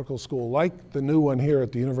medical school, like the new one here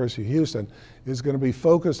at the University of Houston, is going to be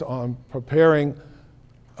focused on preparing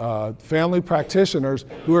family practitioners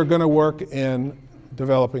who are going to work in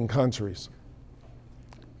developing countries.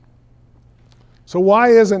 So why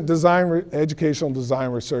isn't educational design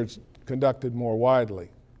research conducted more widely?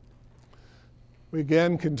 We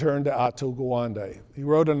again can turn to Atul Gawande. He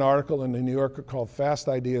wrote an article in the New Yorker called Fast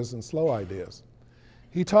Ideas and Slow Ideas.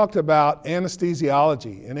 He talked about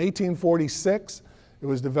anesthesiology. In 1846, it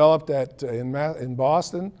was developed in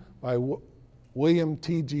Boston by William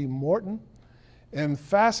T.G. Morton. And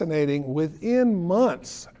fascinating, within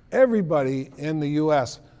months, everybody in the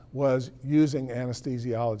US was using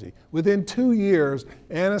anesthesiology. Within 2 years,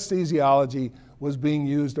 anesthesiology was being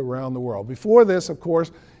used around the world. Before this, of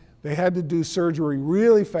course, they had to do surgery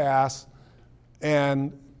really fast,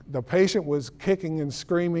 and the patient was kicking and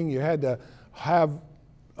screaming. You had to have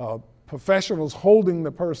professionals holding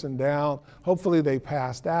the person down. Hopefully they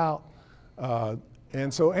passed out.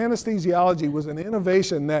 And so anesthesiology was an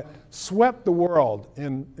innovation that swept the world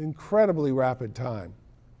in incredibly rapid time.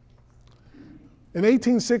 In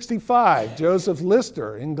 1865, Joseph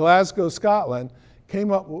Lister in Glasgow, Scotland,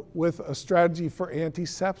 came up with a strategy for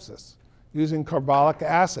antisepsis using carbolic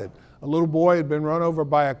acid. A little boy had been run over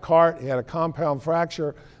by a cart. He had a compound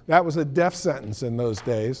fracture. That was a death sentence in those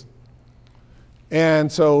days.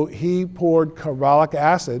 And so he poured carbolic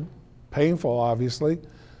acid, painful obviously,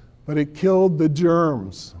 but it killed the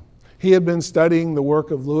germs. He had been studying the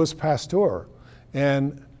work of Louis Pasteur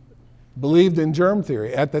and believed in germ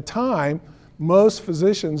theory. At the time, most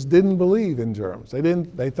physicians didn't believe in germs.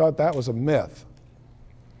 They thought that was a myth.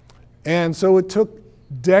 And so it took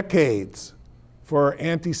decades for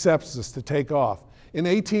antisepsis to take off. In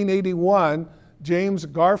 1881, James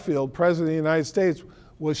Garfield, President of the United States,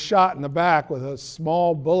 was shot in the back with a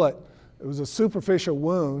small bullet. It was a superficial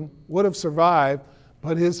wound, would have survived,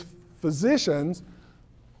 but his physicians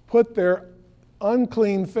put their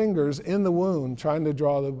unclean fingers in the wound trying to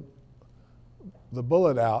draw the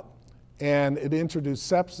bullet out, and it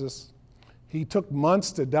introduced sepsis. He took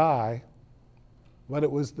months to die, but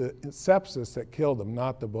it was the sepsis that killed him,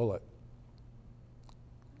 not the bullet.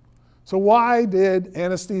 So why did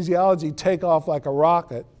anesthesiology take off like a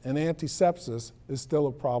rocket and antisepsis is still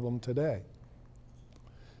a problem today?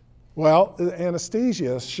 Well,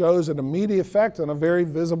 anesthesia shows an immediate effect on a very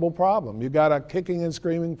visible problem. You've got a kicking and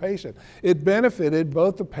screaming patient. It benefited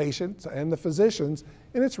both the patients and the physicians,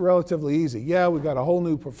 and it's relatively easy. Yeah, we've got a whole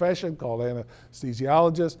new profession called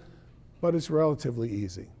anesthesiologists, but it's relatively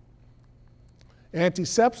easy.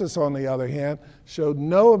 Antisepsis, on the other hand, showed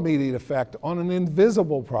no immediate effect on an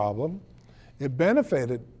invisible problem. It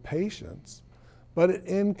benefited patients, but it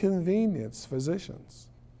inconvenienced physicians.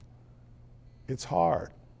 It's hard.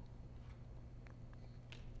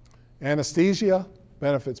 Anesthesia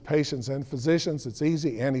benefits patients and physicians. It's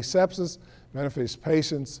easy. Antisepsis benefits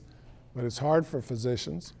patients, but it's hard for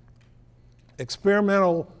physicians.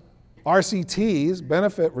 Experimental RCTs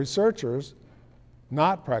benefit researchers,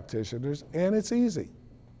 not practitioners, and it's easy.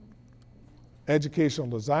 Educational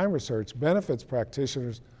design research benefits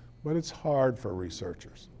practitioners, but it's hard for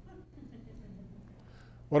researchers.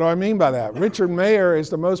 What do I mean by that? Richard Mayer is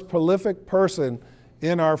the most prolific person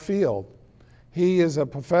in our field. He is a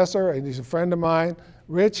professor and he's a friend of mine.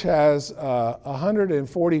 Rich has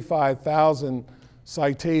 145,000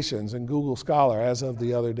 citations in Google Scholar as of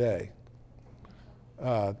the other day.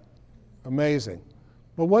 Amazing.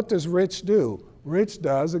 But what does Rich do? Rich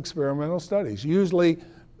does experimental studies. Usually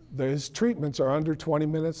his treatments are under 20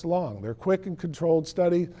 minutes long. They're quick and controlled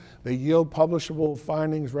studies. They yield publishable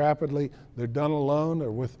findings rapidly. They're done alone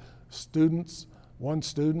or with students, one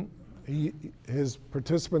student. His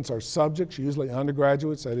participants are subjects, usually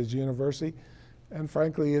undergraduates at his university, and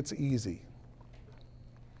frankly, it's easy.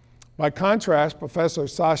 By contrast, Professor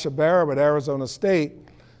Sasha Barab at Arizona State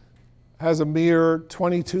has a mere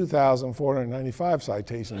 22,495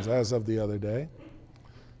 citations as of the other day.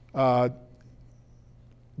 But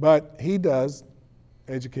he does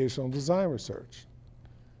educational design research.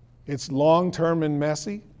 It's long-term and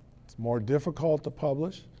messy. It's more difficult to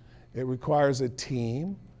publish. It requires a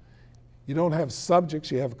team. You don't have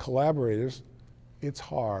subjects, you have collaborators. It's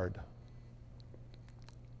hard.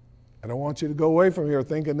 I don't want you to go away from here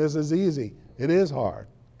thinking this is easy. It is hard.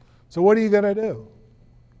 So what are you going to do?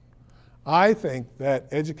 I think that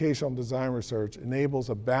educational design research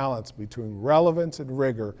enables a balance between relevance and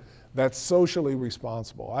rigor that's socially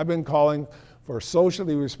responsible. I've been calling for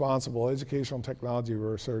socially responsible educational technology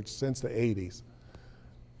research since the 80s.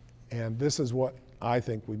 And this is what I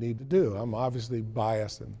think we need to do. I'm obviously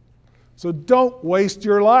biased. So don't waste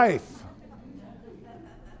your life.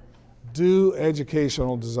 Do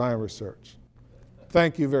educational design research.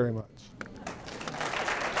 Thank you very much.